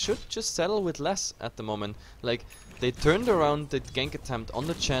think they should just settle with less at the moment. Like, they turned around the gank attempt on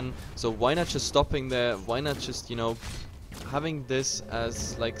the Chen, so why not just stopping there? Why not just, you know, having this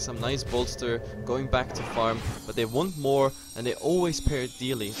as like some nice bolster, going back to farm? But they want more, and they always pair it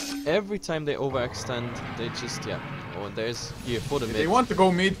dearly. Every time they overextend, they just, yeah. Oh, and there's here for the mid. They want to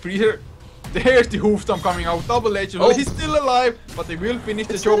go mid. Freezer. There's the hoof stomp coming out. Double edge. Oh, he's still alive, but they will finish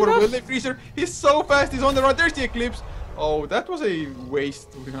the job. Or will they? Freezer. He's so fast. He's on the run. There's the Eclipse. Oh, that was a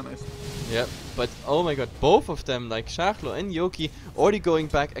waste, to be honest. Yeah, but oh my god, both of them, like Shachlo and Yoki, already going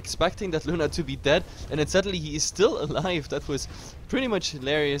back, expecting that Luna to be dead, and then suddenly he is still alive. That was pretty much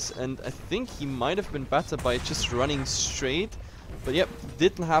hilarious, and I think he might have been better by just running straight. But yep,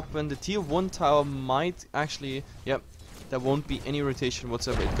 didn't happen. The tier 1 tower might actually, yep, There won't be any rotation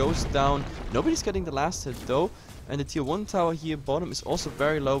whatsoever. It goes down. Nobody's getting the last hit though. And the tier 1 tower here bottom is also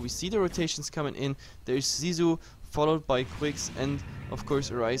very low. We see the rotations coming in. There's Zizou followed by Quicks, and of course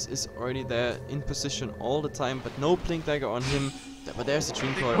Arise is already there in position all the time, but no Blink Dagger on him. But there's the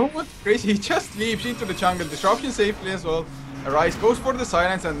Dream Coil. Oh, what crazy! He just leaps into the jungle, disruption safely as well. Arise goes for the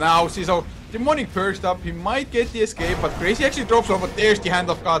silence, and now Zizou, demonic perched up. He might get the escape, but Crazy actually drops low. But there's the Hand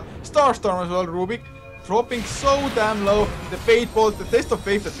of God, Starstorm as well. Rubik dropping so damn low. The Fate Bolt, the Test of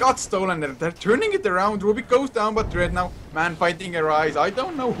Fate that got stolen. They're turning it around. Rubik goes down, but Dread now man fighting Arise. I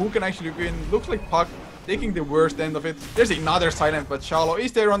don't know who can actually win. Looks like Puck taking the worst end of it. There's another silence, but Shallow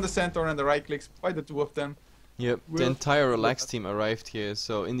is there on the center, and the right clicks by the two of them. Yep, the entire Relax team arrived here,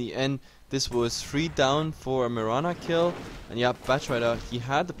 so in the end this was 3 down for a Mirana kill. And yeah, Batrider, he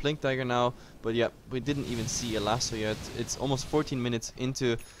had the Blink Dagger now, but yeah, we didn't even see a lasso yet. It's almost 14 minutes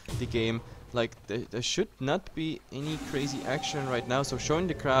into the game. Like, there should not be any crazy action right now. So showing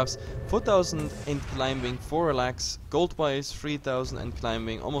the crafts, 4,000 and climbing for Relax, gold wise 3,000 and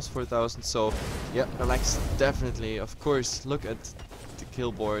climbing, almost 4,000. So yeah, Relax definitely, of course. Look at the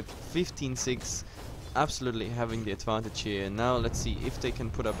kill board, 15-6. Absolutely having the advantage here. Now let's see if they can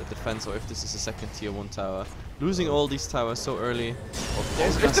put up a defense or if this is a second tier 1 tower. Losing all these towers so early.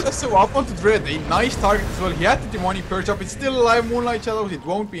 There's so up onto Dread, a nice target as well. He had the demonic perch up, it's still alive, Moonlight Shadows. It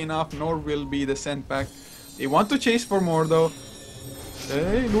won't be enough, nor will be the send back. They want to chase for more though.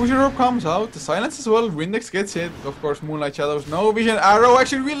 Illusion Orb comes out, the silence as well, Windex gets hit, of course Moonlight Shadows, no vision, arrow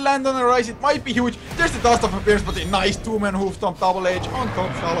actually will land on the rise, it might be huge, there's the Dust of Appears, but a nice 2-man hoof stomp, double edge on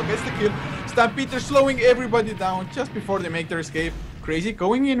top, Shallow gets the kill, Stampeder slowing everybody down just before they make their escape, Crazy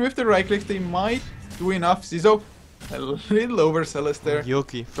going in with the right clicks, they might do enough, Zizou a little overzealous there.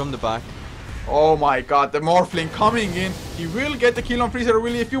 Yoki from the back. Oh my god, the Morphling coming in. He will get the kill on Freezer.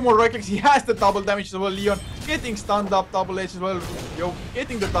 Really, a few more right clicks. He has the double damage as well. Leon getting stunned up, double edge as well. Yo,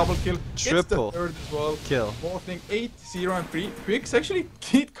 getting the double kill. Triple gets the third as well. Kill. Morphling 8-0 and 3. Quicks actually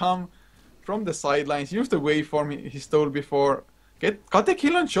did come from the sidelines. Used the waveform he stole before. Got the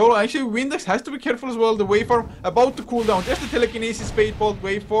kill on Show. Actually, Windex has to be careful as well. The waveform about to cool down. There's the telekinesis Fate Bolt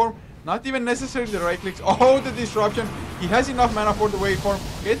waveform. Not even necessarily the right clicks. Oh, the disruption. He has enough mana for the waveform.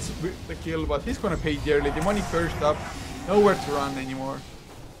 Gets the kill, but he's gonna pay dearly. The money first up. Nowhere to run anymore.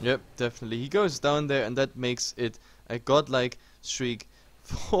 Yep, definitely. He goes down there, and that makes it a godlike streak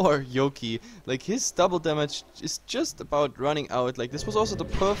for Yoki. Like, his double damage is just about running out. Like, this was also the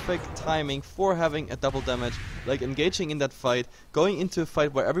perfect timing for having a double damage. Like, engaging in that fight, going into a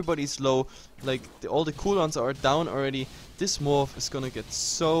fight where everybody's low. Like, all the cooldowns are down already. This morph is gonna get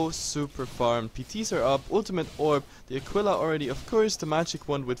so super farmed. PTs are up, ultimate orb, the Aquila already, of course, the magic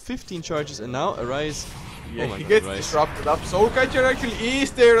one with 15 charges, and now Arise. Yeah, he gets disrupted up. Soulcatcher actually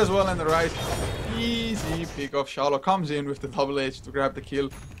is there as well, and Arise. Easy pick off. Shallow comes in with the double edge to grab the kill.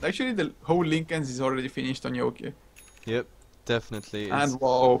 Actually, the whole Linkens is already finished on Yoki. Yep, definitely. And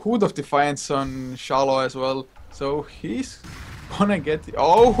wow, Hood of Defiance on Shallow as well. So he's gonna get the...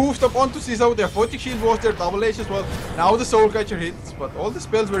 Oh, hoofed up onto Zizou. Their Photic Shield was there, double edge as well. Now the Soul Catcher hits, but all the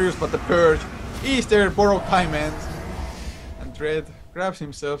spells were used, but the Purge is there, borrowed time ends. And Dread grabs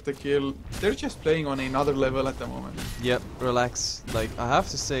himself the kill. They're just playing on another level at the moment. Yep, Relax. Like, I have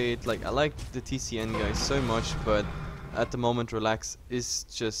to say it, like, I like the TCN guys so much, but at the moment Relax is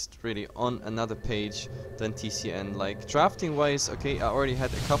just really on another page than TCN. Like, drafting wise, okay, I already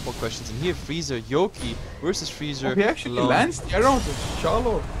had a couple questions, and here Freezer, Yoki versus Freezer. Oh, he actually lands the arrow to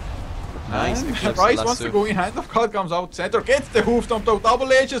Shallow. Nice. Rice wants to go in, Hand of God comes out, center gets the hoof stomp out,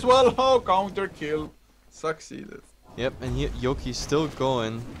 double edge as well. Oh, counter kill. Succeeded. Yep, and here Yoki's still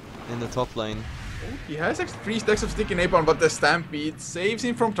going in the top lane. Oh, he has 3 stacks of sticky napalm, but the Stampede saves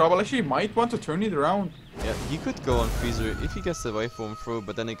him from trouble. Actually, he might want to turn it around. Yeah, he could go on Freezer if he gets the waveform through,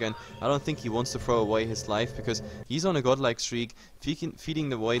 but then again, I don't think he wants to throw away his life because he's on a godlike streak.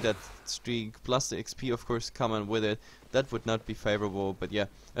 Feeding away that streak plus the XP, of course, coming with it, that would not be favorable. But yeah,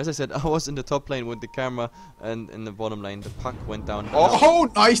 as I said, I was in the top lane with the camera, and in the bottom lane, the puck went down. Oh,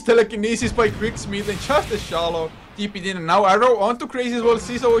 nice telekinesis by Quicksmith, and just a Shallow. TP'd in, and now arrow onto Crazy as well.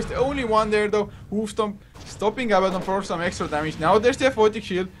 Zizou is the only one there though. Hoof stomp, stopping Abaddon for some extra damage. Now there's the Photic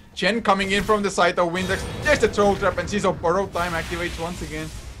Shield. Chen coming in from the side of Windex. There's the Troll Trap, and Zizou borrowed time activates once again.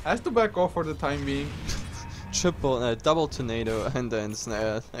 Has to back off for the time being. Double tornado and then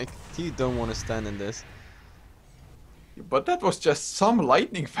snare. Like, you don't want to stand in this. But that was just some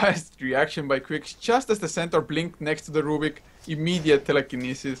lightning fast reaction by Quicks. Just as the center blinked next to the Rubik, immediate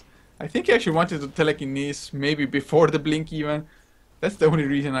telekinesis. I think he actually wanted to telekinesis maybe before the blink even. That's the only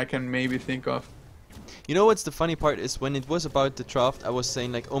reason I can maybe think of. You know what's the funny part is when it was about the draft, I was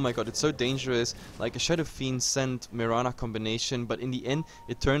saying like, oh my god, it's so dangerous, like a Shadow Fiend Send Mirana combination, but in the end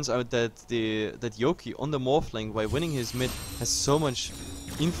it turns out that that Yoki on the morph lane by winning his mid has so much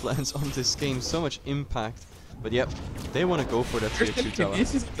influence on this game, so much impact. But yep, they want to go for that tier 2 tower.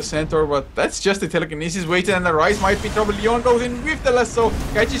 Telekinesis at the center, but that's just the telekinesis waiting, and the Rise might be trouble. Leon goes in with the lasso,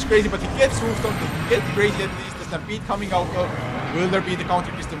 catches Crazy, but he gets hoofed on, he gets Crazy at least. The Stampede coming out though. Will there be the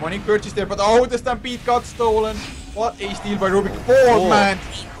counter? Is the money purchase there? But oh, the Stampede got stolen. What a steal by Rubik. 4-man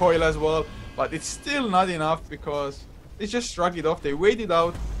coil as well. But it's still not enough because they just shrug it off. They wait it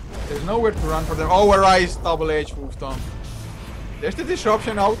out. There's nowhere to run for them. Oh, a Rise double edge moved on. There's the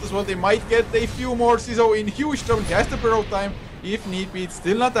disruption out as well. They might get a few more. Ciso in huge trouble. He has the burrow time if need be. It's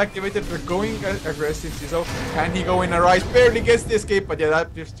still not activated. They're going aggressive. Ciso, can he go in a Rise? Barely gets the escape, but yeah,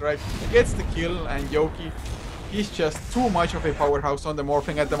 that strike gets the kill. And Yoki, he's just too much of a powerhouse on the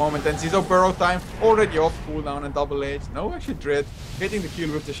morphing at the moment. And Ciso burrow time already off cooldown and double edge. No, actually Dread getting the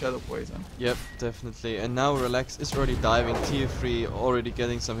kill with the Shadow Poison. Yep, definitely. And now Relax is already diving tier 3, already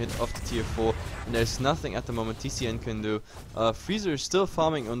getting some hit off the tier 4. And there's nothing at the moment TCN can do. Freezer is still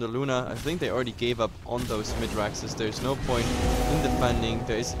farming on the Luna. I think they already gave up on those mid-raxes. There's no point in defending.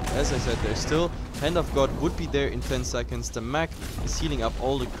 There is, as I said, there's still Hand of God would be there in 10 seconds. The Mac is healing up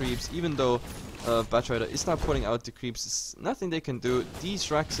all the creeps, even though Batrider is now putting out the creeps. There's nothing they can do. These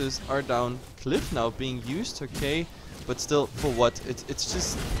Raxes are down. Cliff now being used, okay, but still, for what? It's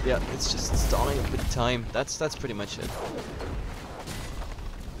just, yeah, it's just stalling up with time. That's pretty much it.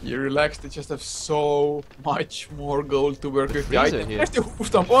 You're relaxed. They just have so much more gold to work with. There's the hoof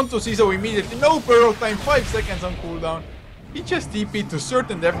stomp onto Ciso immediately. No burrow time. 5 seconds on cooldown. He just TP'd to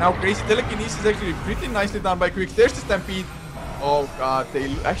certain depth. Now Crazy telekinesis actually pretty nicely done by Quicks. There's the Stampede. Oh god,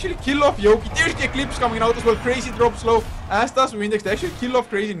 they actually kill off Yoki. There's the Eclipse coming out as well. Crazy drops low, as does Windex. They actually kill off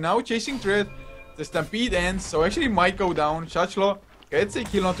Crazy. Now chasing Dread. The Stampede ends, so actually might go down. Shachlo gets a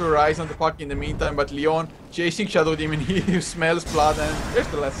kill onto Rise on the puck in the meantime, but Leon chasing Shadow Demon. He smells blood, and there's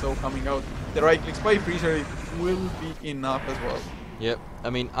the lasso coming out. The right clicks by Freezer, it will be enough as well. Yep, I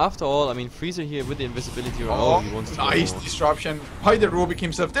mean, after all, I mean, Freezer here with the invisibility. Oh, he wants to nice disruption by the Rubik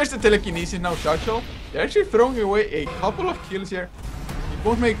himself. There's the telekinesis now, Shachlo. They're actually throwing away a couple of kills here. It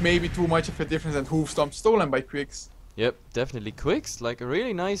won't make maybe too much of a difference, and Hoof Stomp stolen by Quicks. Yep, definitely. Quicks, like a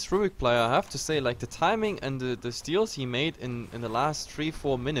really nice Rubik player, I have to say. Like the timing and the steals he made in the last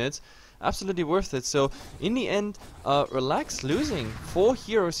 3-4 minutes, absolutely worth it. So in the end, Relax losing 4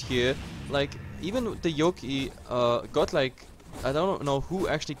 heroes here. Like even the Yoki got like, I don't know who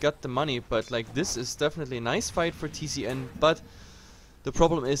actually got the money, but like this is definitely a nice fight for TCN. But the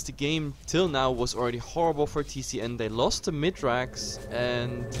problem is the game till now was already horrible for TCN. They lost the mid-racks,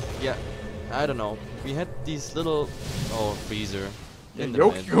 and yeah, I don't know. We had these little... Oh, Freezer. Yeah,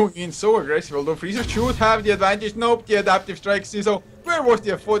 Yoki going in so aggressive, although Freezer should have the advantage. Nope, the adaptive strike. So where was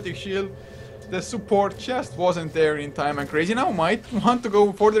the aphotic shield? The support just wasn't there in time, and Crazy now might want to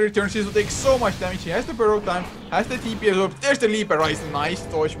go for the return. Ciso takes so much damage. He has the burrow time, has the TP as well. There's the leap, Rise, nice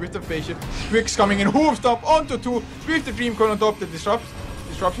dodge with the phase shift. Quicks coming in, Hoof Stomp onto 2 with the Dream Coil on top. The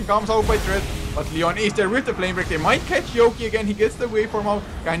disruption comes out by Dread, but Leon is there with the Flame Break. They might catch Yoki again. He gets the waveform out.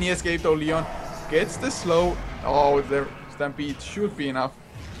 Can he escape though? Leon gets the slow. Oh, the Stampede should be enough.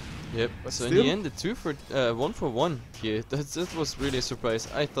 Yep, but so still, in the end, the 1 for 1 here. That was really a surprise.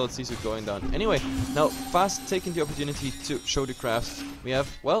 I thought Ciso going down. Anyway, now Fast taking the opportunity to show the crafts. We have,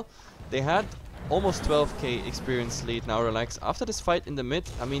 well, they had almost 12k experience lead. Now Relax. After this fight in the mid,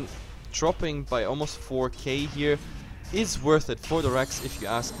 I mean, dropping by almost 4k here is worth it for the Rex, if you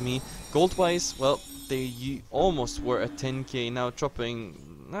ask me. Gold-wise, well, they almost were at 10k, now dropping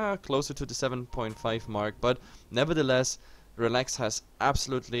closer to the 7.5 mark, but nevertheless, Relax has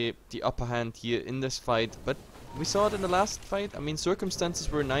absolutely the upper hand here in this fight. But we saw it in the last fight. I mean, circumstances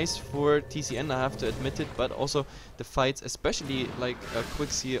were nice for TCN, I have to admit it, but also the fights, especially like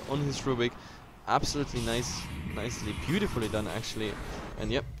Quicks here on his Rubik, absolutely nicely, beautifully done actually. And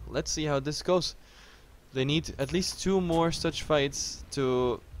yep, let's see how this goes. They need at least 2 more such fights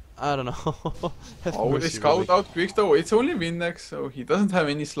to, I don't know. Oh, they scout out Quicks though. It's only Windex, so he doesn't have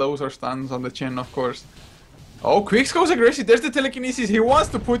any slows or stuns on the chin, of course. Oh, Quicks goes aggressive. There's the telekinesis. He wants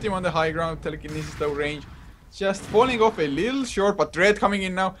to put him on the high ground. Telekinesis low range. Just falling off a little short, but Dread coming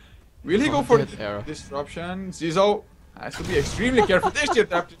in now. Will he go for the disruption? Ciso has to be extremely careful. There's the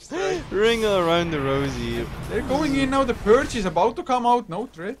adaptive strike. Ring around the rosy. They're going in now. The Purge is about to come out. No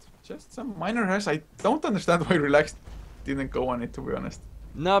Dread. Just some minor hash. I don't understand why Relax didn't go on it, to be honest.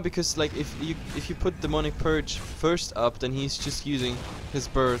 No, because like if you put Demonic Purge first up, then he's just using his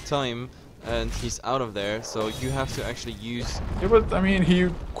burr time. and he's out of there. So you have to actually use. Yeah, but I mean, he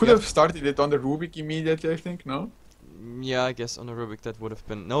could have started it on the Rubik immediately, I think, no? Yeah, I guess on the Rubik that would have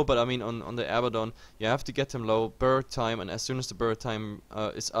been no, but I mean on the Abaddon, you have to get him low, bird time, and as soon as the bird time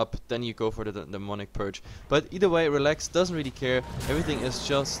is up, then you go for the demonic purge. But either way, Relax doesn't really care. Everything is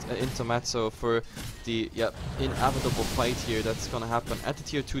just intermezzo for the inevitable fight here that's gonna happen at the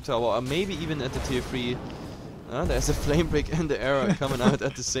tier 2 tower, or maybe even at the tier 3. There's a flame break and the arrow coming out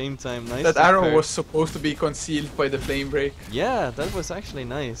at the same time. Nice. That arrow was supposed to be concealed by the flame break. Yeah, that was actually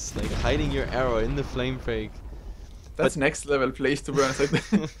nice, like hiding your arrow in the flame break. That's next level place, to be honest.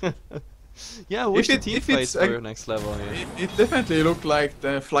 Yeah, I wish the team fights were next level here. It definitely looked like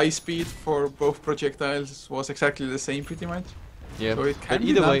the fly speed for both projectiles was exactly the same, pretty much. Yeah, so it can but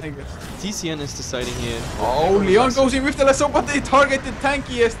either way, TCN is deciding here. Oh, Leon goes in with the lasso, but they target the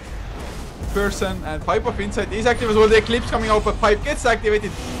tankiest person, and Pipe of Insight is active as well. The Eclipse coming out, but Pipe gets activated.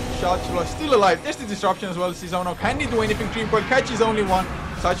 Shachula still alive. There's the disruption as well. Cizono, can he do anything? Dreamcoil catches only one.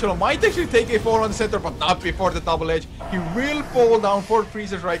 Shachula might actually take a fall on the center, but not before the double edge. He will fall down for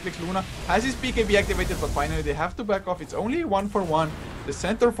Freezer's right clicks. Luna has his PKB activated, but finally they have to back off. It's only 1-for-1. The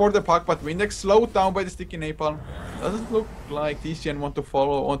center for the puck, but Windex slowed down by the sticky napalm. Doesn't look like TCN want to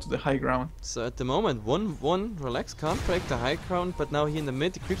follow onto the high ground. So at the moment, 1-1, Relax can't break the high ground, but now here in the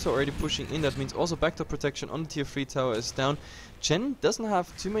mid, the creeps are already pushing in. That means also backdoor protection on the tier 3 tower is down. Chen doesn't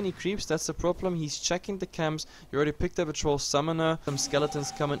have too many creeps, that's the problem. He's checking the camps. You already picked up a troll summoner, some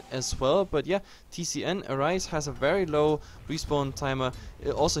skeletons coming as well. But yeah, TCN, Arise has a very low respawn timer.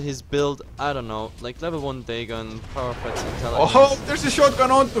 Also his build, I don't know, like level 1 Dagon, power fets, intelligence. Oh, there's a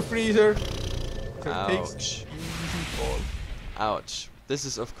shotgun on to Freezer. Ouch. Ouch. This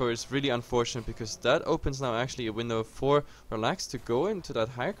is of course really unfortunate because that opens now actually a window for Relax to go into that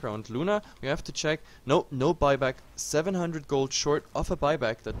high ground. Luna, we have to check. No buyback. 700 gold short of a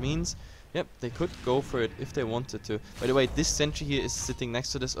buyback. That means, yep, they could go for it if they wanted to. By the way, this sentry here is sitting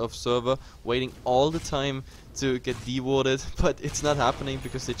next to this observer, waiting all the time to get dewarded, but it's not happening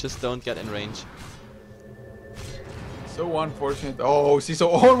because they just don't get in range. So unfortunate. Oh, Ciso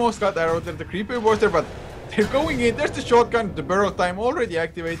almost got arrowed there. The creeper was there, but they're going in. There's the shotgun. The burrow time already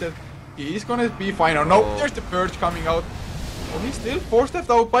activated. He is gonna be fine. Oh no, there's the purge coming out. Oh, he's still force-stepped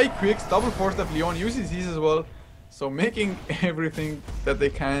out by Quicks. Double force-step. Leon uses his as well. So making everything that they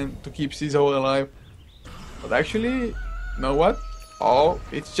can to keep Ciso alive. But actually, you know what? Oh,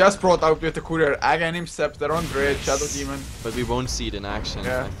 it's just brought out with the courier. Again, himself, they're on Dread, Shadow Demon. But we won't see it in action,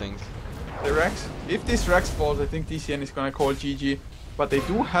 I think. The Rex, if this Rex falls, I think TCN is gonna call GG. But they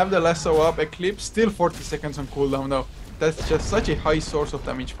do have the lasso up. Eclipse still 40 seconds on cooldown now. That's just such a high source of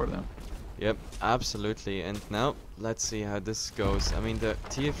damage for them. Yep, absolutely. And now let's see how this goes. I mean, the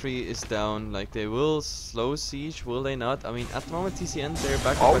tier 3 is down. Like, they will slow siege, will they not? I mean, at the moment TCN, they're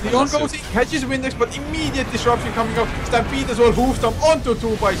back. Oh, Leon goes in, catches Windex, but immediate disruption coming up. Stampede as well, hoof stomp onto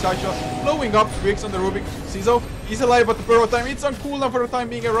 2 by Sasha. Blowing up Twix on the Rubik. Ciso, he's alive, but the burrow time, it's on cooldown for the time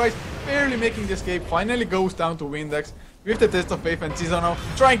being. Arise, barely making the escape. Finally goes down to Windex. With the test of faith, and Ciso now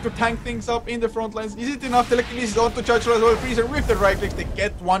trying to tank things up in the front lines. Is it enough? Telekinesis onto Churchill as well. Freezer with the right clicks. They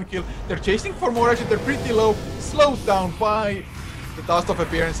get 1 kill. They're chasing for more action. They're pretty low. Slowed down by the Dust of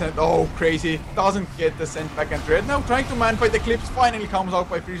Appearance. And oh, crazy. Doesn't get the send back. And Dread now trying to manfight. The Eclipse finally comes out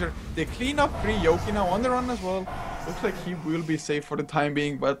by Freezer. They clean up 3. Yoki now on the run as well. Looks like he will be safe for the time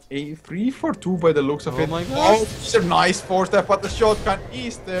being. But a 3-for-2 by the looks of it. My God. Oh, it's a nice 4-step. But the shotgun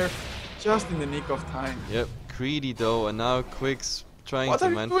is there just in the nick of time. Yep. Greedy though, and now Quicks trying to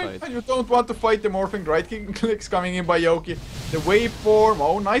man-fight. You don't want to fight the morphing right clicks coming in by Yoki. The waveform,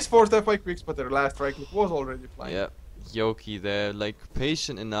 oh, nice 4-step by Quicks, but their last right click was already flying. Yeah, Yoki there, like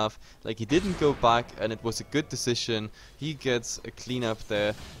patient enough, like he didn't go back, and it was a good decision. He gets a cleanup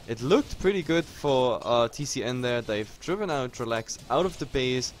there. It looked pretty good for TCN there. They've driven out Relax out of the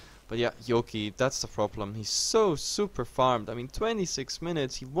base. But yeah, Yoki, that's the problem. He's so super farmed. I mean, 26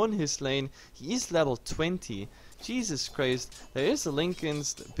 minutes, he won his lane. He is level 20. Jesus Christ. There is the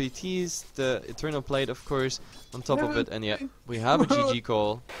Lincolns, the BTs, the Eternal Blade, of course, on top of it. And yeah, we have a GG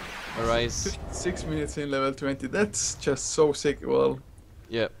call. Arise. 6 minutes in level 20. That's just so sick. Well,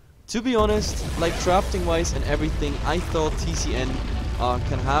 yeah. To be honest, like drafting wise and everything, I thought TCN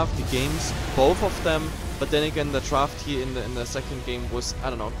can have the games, both of them. But then again, the draft here in the second game was,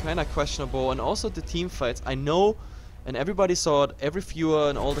 I don't know, kind of questionable. And also the team fights, I know, and everybody saw it, every viewer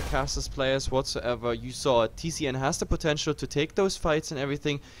and all the casters, players whatsoever, you saw it. TCN has the potential to take those fights and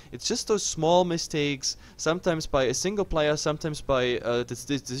everything. It's just those small mistakes, sometimes by a single player, sometimes by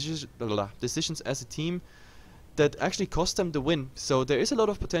decisions as a team, that actually cost them the win. So there is a lot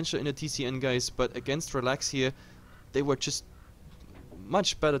of potential in the TCN guys, but against Relax here, they were just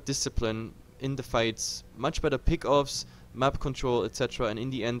much better discipline in the fights, much better pickoffs, map control, etc. And in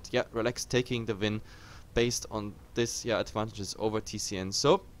the end, yeah, Relax taking the win based on this, yeah, advantages over TCN.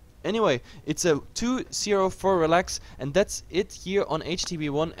 So anyway, it's a 2-0 for Relax, and that's it here on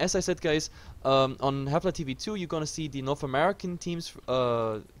HTV1. As I said, guys, on Heflatv 2, you're gonna see the North American teams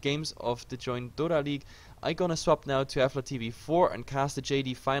games of the joinDOTA League. I'm gonna swap now to Heflatv 4 and cast the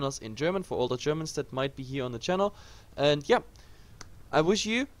JD finals in German for all the Germans that might be here on the channel. And yeah, I wish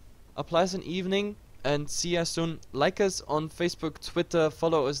you a pleasant evening and see you soon. Like us on Facebook, Twitter,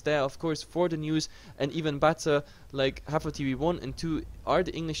 follow us there, of course, for the news, and even better, like Heflatv 1 and 2 are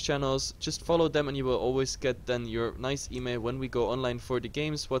the English channels. Just follow them and you will always get then your nice email when we go online for the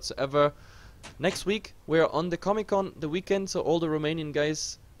games whatsoever. Next week we're on the Comic-Con, the weekend, so all the Romanian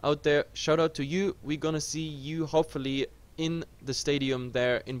guys out there, shout out to you. We're gonna see you hopefully in the stadium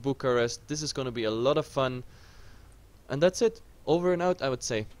there in Bucharest. This is gonna be a lot of fun. And that's it. Over and out, I would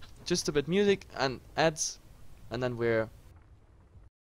say. Just a bit music and ads, and then we're